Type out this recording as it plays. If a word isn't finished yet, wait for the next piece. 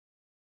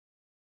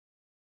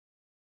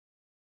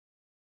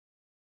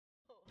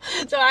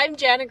So I'm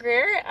Janna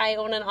Greir. I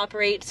own and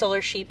operate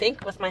Solar Sheep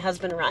Inc. with my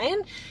husband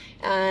Ryan,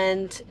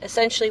 and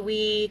essentially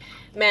we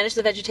manage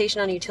the vegetation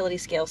on utility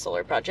scale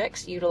solar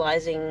projects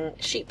utilizing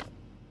sheep.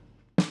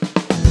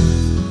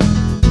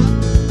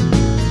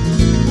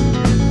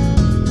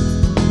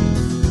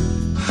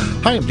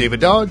 Hi, I'm David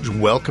Dodge.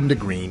 Welcome to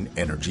Green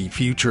Energy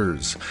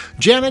Futures.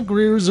 Janna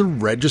Greir is a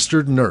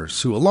registered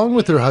nurse who, along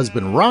with her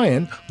husband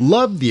Ryan,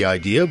 loved the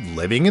idea of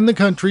living in the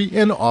country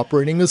and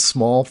operating a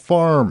small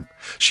farm.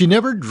 She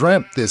never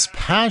dreamt this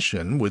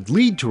passion would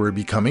lead to her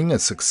becoming a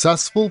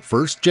successful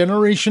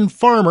first-generation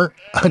farmer,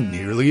 a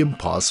nearly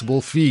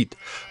impossible feat.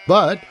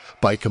 But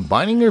by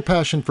combining her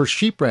passion for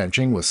sheep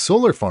ranching with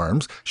solar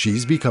farms,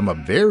 she's become a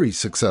very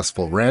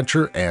successful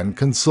rancher and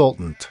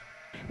consultant.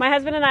 My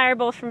husband and I are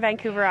both from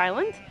Vancouver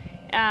Island.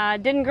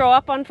 Didn't grow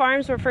up on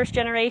farms, we're first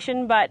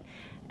generation, but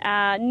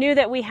knew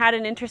that we had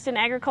an interest in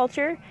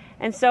agriculture,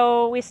 and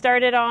so we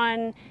started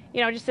on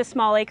just a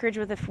small acreage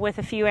with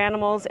a few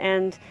animals,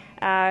 and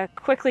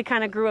quickly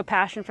kind of grew a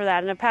passion for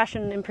that, and a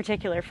passion in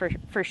particular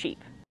for sheep.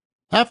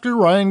 After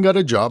Ryan got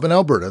a job in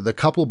Alberta, the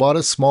couple bought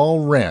a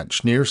small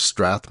ranch near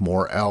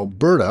Strathmore,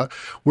 Alberta,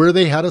 where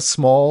they had a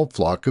small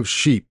flock of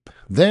sheep.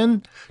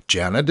 Then,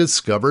 Janna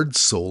discovered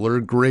solar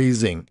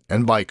grazing,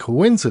 and by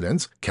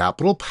coincidence,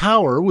 Capital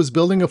Power was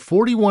building a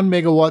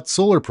 41-megawatt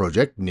solar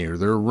project near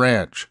their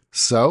ranch.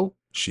 So,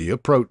 she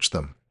approached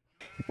them.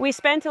 We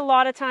spent a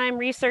lot of time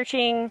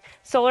researching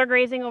solar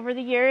grazing over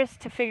the years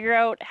to figure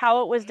out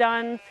how it was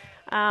done,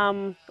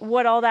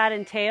 what all that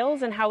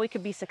entails, and how we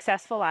could be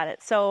successful at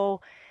it.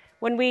 So,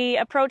 when we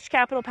approached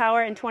Capital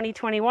Power in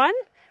 2021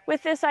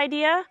 with this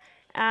idea,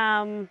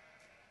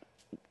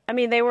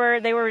 they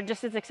were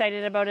just as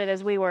excited about it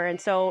as we were, and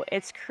so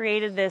it's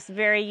created this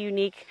very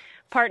unique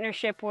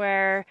partnership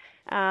where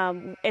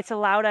it's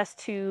allowed us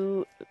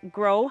to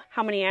grow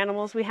how many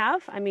animals we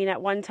have.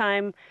 At one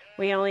time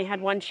we only had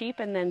 1 sheep,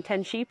 and then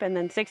 10 sheep, and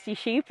then 60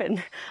 sheep, and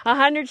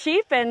 100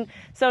 sheep, and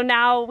so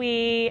now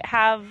we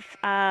have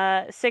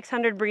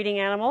 600 breeding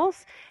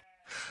animals.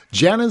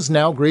 Janna's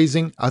now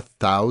grazing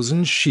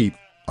 1,000 sheep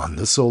on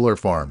the solar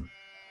farm.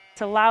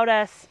 It's allowed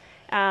us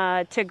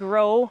to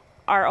grow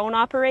our own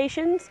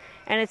operations,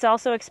 and it's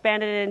also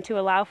expanded it to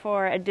allow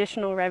for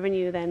additional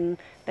revenue than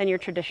your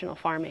traditional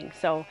farming.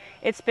 So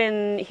it's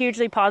been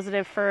hugely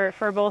positive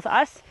for both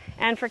us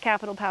and for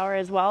Capital Power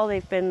as well.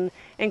 They've been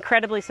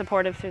incredibly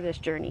supportive through this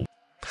journey.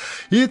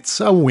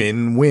 It's a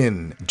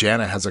win-win.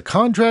 Janna has a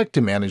contract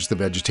to manage the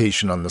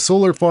vegetation on the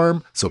solar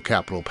farm, so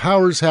Capital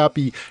Power's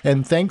happy,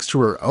 and thanks to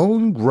her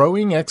own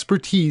growing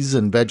expertise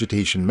in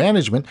vegetation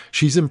management,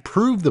 she's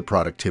improved the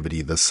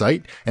productivity of the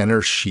site, and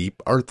her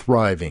sheep are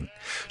thriving.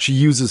 She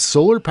uses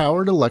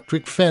solar-powered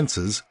electric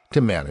fences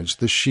to manage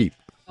the sheep.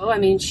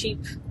 Sheep,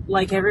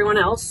 like everyone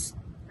else,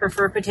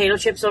 prefer potato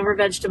chips over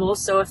vegetables,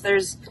 so if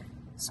there's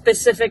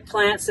specific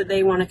plants that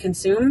they want to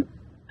consume,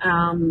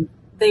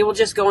 they will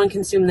just go and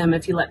consume them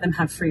if you let them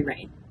have free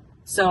rein.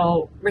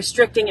 So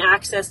restricting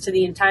access to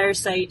the entire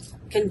site,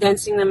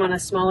 condensing them on a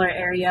smaller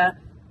area,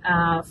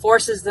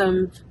 forces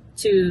them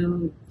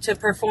to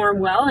perform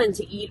well and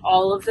to eat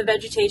all of the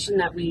vegetation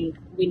that we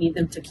need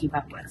them to keep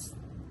up with.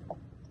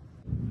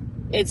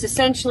 It's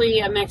essentially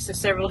a mix of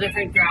several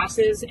different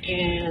grasses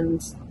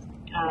and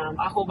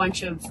a whole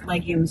bunch of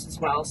legumes as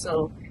well.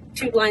 So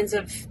two blends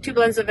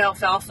of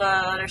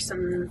alfalfa, there's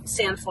some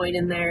sandfoin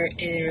in there,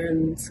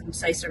 and some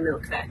Sicer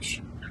milk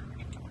veg.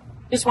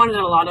 Just wanted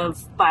a lot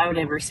of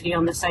biodiversity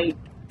on the site.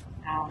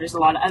 There's a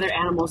lot of other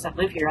animals that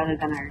live here other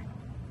than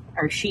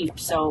our sheep,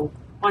 so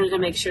wanted to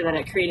make sure that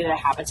it created a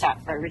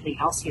habitat for everything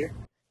else here.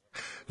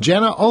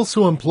 Janna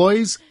also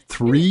employs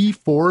 3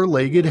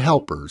 4-legged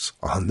helpers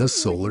on the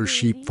solar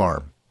sheep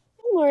farm.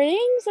 Good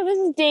morning. So this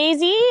is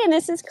Daisy and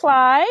this is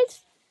Clyde.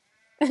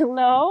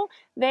 Hello.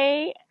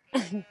 He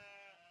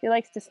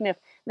likes to sniff.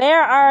 They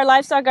are our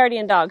livestock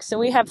guardian dogs. So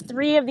we have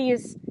 3 of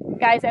these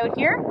guys out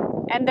here,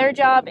 and their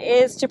job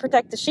is to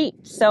protect the sheep.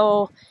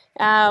 So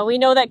we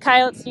know that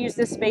coyotes use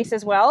this space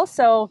as well,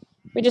 so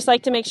we just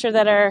like to make sure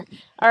that our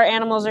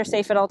animals are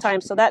safe at all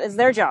times. So that is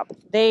their job.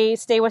 They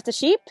stay with the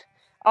sheep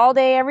all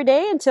day, every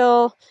day,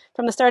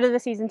 from the start of the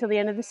season till the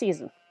end of the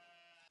season.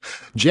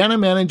 Janna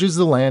manages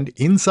the land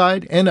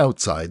inside and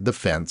outside the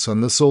fence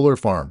on the solar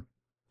farm.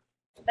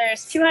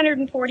 There's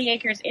 240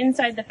 acres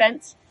inside the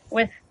fence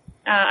with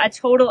a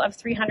total of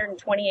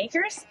 320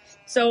 acres.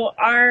 So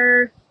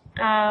our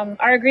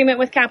agreement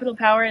with Capital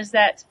Power is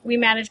that we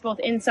manage both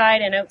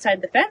inside and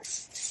outside the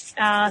fence.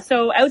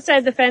 So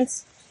outside the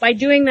fence, by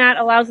doing that,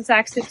 allows us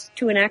access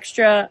to an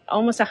extra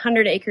almost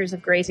 100 acres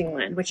of grazing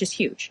land, which is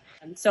huge.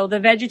 And so the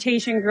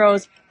vegetation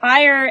grows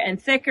higher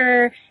and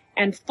thicker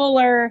and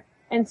fuller.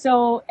 And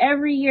so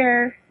every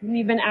year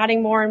we've been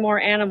adding more and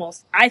more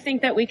animals. I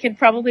think that we could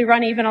probably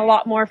run even a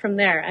lot more from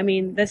there.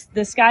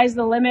 The sky's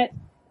the limit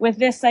with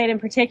this site in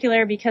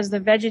particular, because the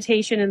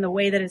vegetation and the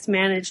way that it's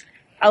managed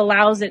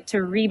allows it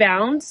to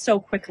rebound so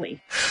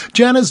quickly.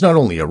 Janna's not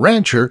only a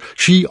rancher,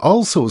 she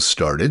also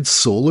started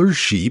Solar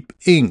Sheep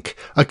Inc.,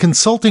 a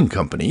consulting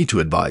company to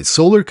advise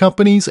solar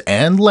companies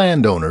and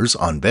landowners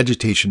on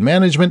vegetation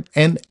management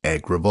and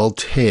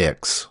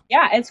agrivoltaics.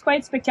 Yeah, it's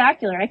quite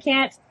spectacular. I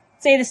can't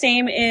say the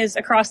same is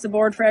across the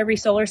board for every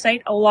solar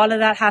site. A lot of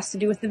that has to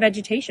do with the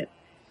vegetation.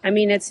 I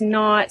mean, it's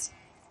not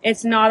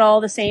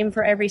all the same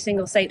for every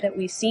single site that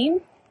we've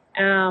seen.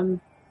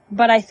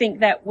 But I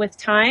think that with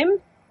time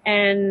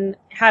and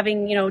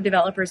having,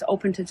 developers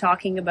open to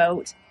talking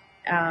about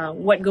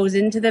what goes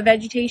into the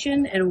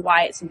vegetation and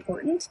why it's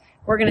important,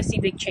 we're going to see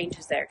big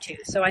changes there too.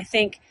 So I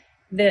think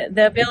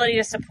the ability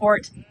to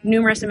support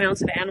numerous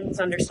amounts of animals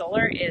under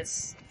solar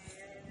is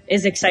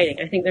exciting.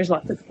 I think there's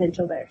lots of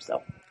potential there.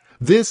 So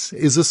this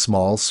is a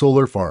small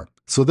solar farm,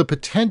 so the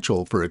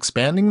potential for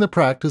expanding the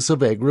practice of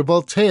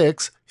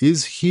agrivoltaics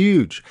is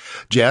huge.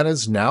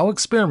 Janna's now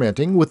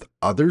experimenting with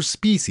other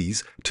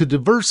species to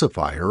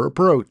diversify her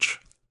approach.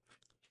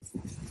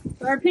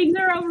 Our pigs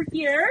are over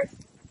here,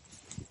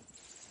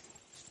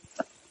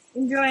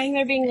 enjoying.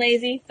 They're being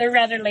lazy. They're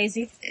rather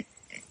lazy.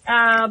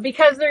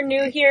 Because they're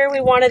new here,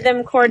 we wanted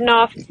them cordoned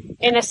off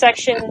in a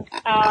section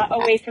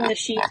away from the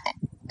sheep.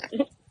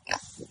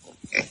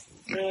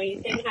 Oh,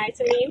 you saying hi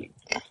to me?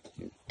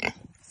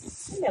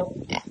 Hello.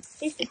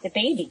 He's just a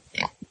baby.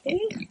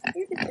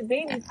 You're just a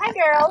baby. Hi,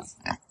 girls.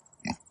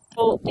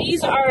 Well,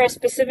 these are a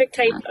specific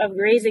type of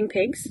grazing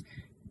pigs.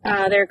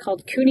 They're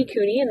called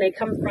kuni, and they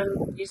come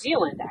from New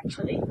Zealand,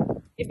 actually.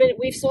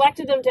 We've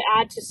selected them to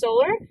add to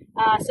solar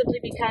simply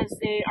because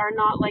they are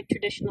not like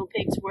traditional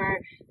pigs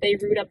where they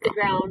root up the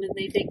ground and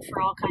they dig for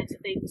all kinds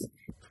of things.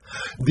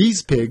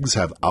 These pigs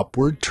have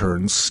upward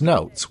turned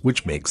snouts,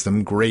 which makes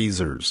them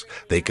grazers.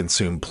 They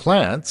consume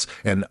plants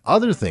and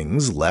other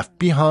things left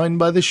behind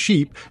by the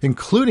sheep,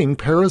 including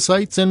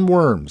parasites and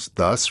worms,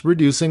 thus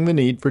reducing the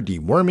need for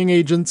deworming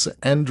agents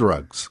and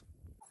drugs.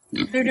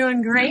 They're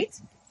doing great.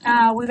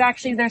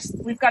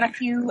 We've got a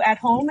few at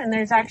home, and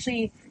there's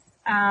actually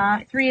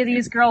 3 of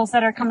these girls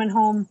that are coming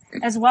home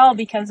as well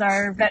because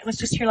our vet was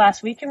just here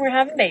last week and we're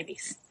having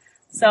babies.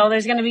 So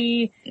there's going to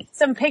be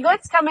some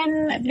piglets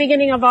coming at the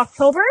beginning of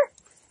October.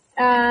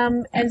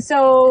 And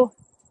so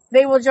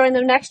they will join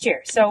them next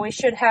year. So we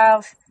should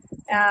have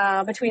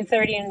between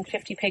 30 and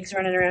 50 pigs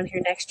running around here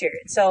next year.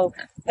 So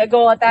the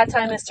goal at that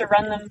time is to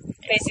run them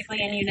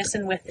basically in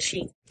unison with the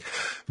sheep.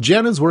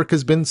 Janna's work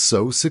has been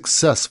so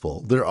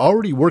successful, they're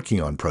already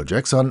working on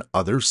projects on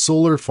other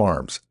solar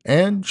farms.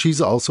 And she's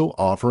also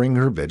offering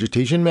her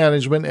vegetation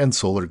management and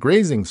solar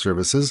grazing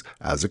services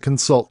as a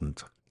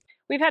consultant.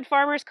 We've had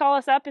farmers call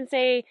us up and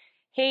say,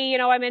 hey,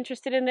 I'm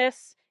interested in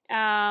this.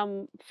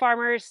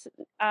 Farmers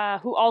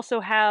who also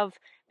have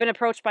been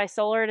approached by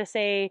solar to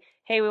say,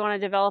 hey, we want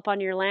to develop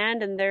on your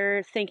land, and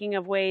they're thinking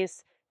of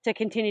ways to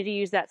continue to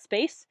use that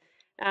space.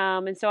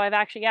 And so I've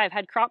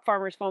had crop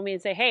farmers phone me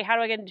and say, hey, how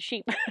do I get into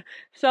sheep?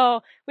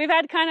 So we've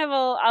had kind of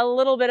a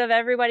little bit of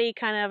everybody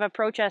kind of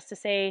approach us to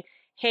say,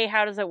 hey,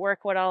 how does it work?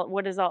 What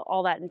does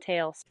all that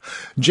entails?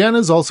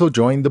 Janna's also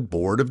joined the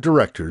board of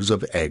directors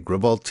of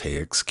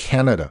Agrivoltaics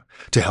Canada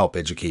to help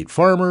educate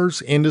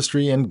farmers,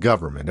 industry, and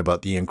government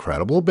about the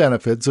incredible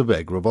benefits of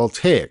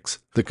agrivoltaics,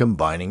 the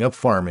combining of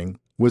farming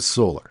with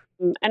solar.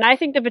 And I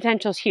think the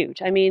potential is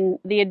huge. I mean,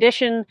 the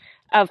addition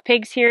of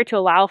pigs here to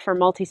allow for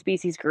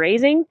multi-species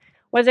grazing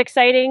was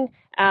exciting.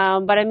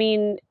 But I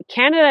mean,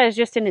 Canada is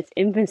just in its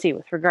infancy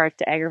with regards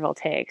to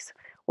agrivoltaics.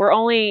 We're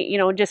only,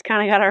 just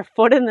kind of got our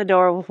foot in the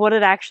door with what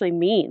it actually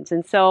means.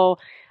 And so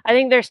I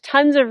think there's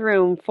tons of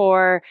room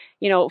for,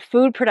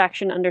 food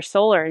production under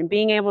solar and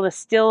being able to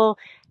still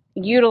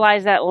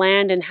utilize that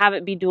land and have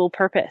it be dual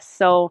purpose.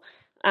 So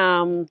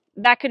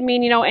that could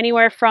mean,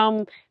 anywhere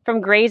from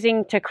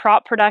grazing to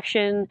crop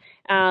production.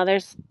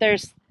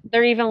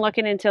 They're even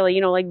looking into,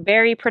 like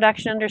berry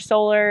production under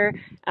solar,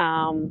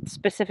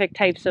 specific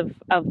types of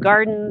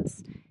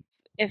gardens.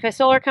 If a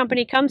solar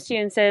company comes to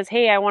you and says,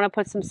 hey, I want to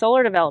put some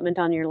solar development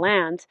on your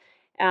land,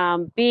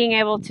 being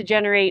able to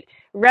generate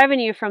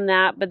revenue from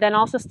that, but then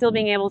also still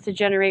being able to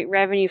generate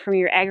revenue from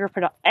your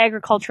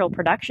agricultural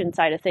production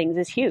side of things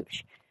is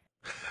huge.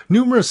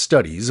 Numerous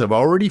studies have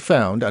already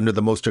found under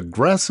the most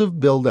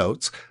aggressive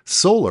build-outs,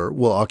 solar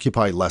will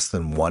occupy less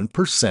than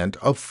 1%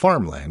 of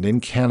farmland in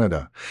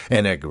Canada,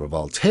 and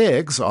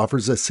agrivoltaics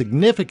offers a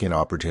significant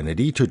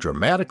opportunity to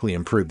dramatically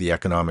improve the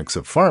economics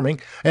of farming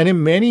and,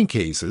 in many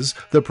cases,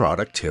 the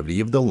productivity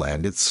of the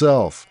land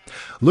itself.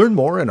 Learn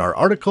more in our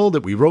article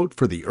that we wrote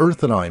for the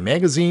Earth and I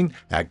magazine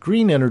at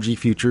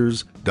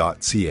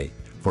greenenergyfutures.ca.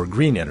 For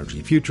Green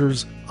Energy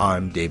Futures,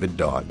 I'm David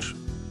Dodge.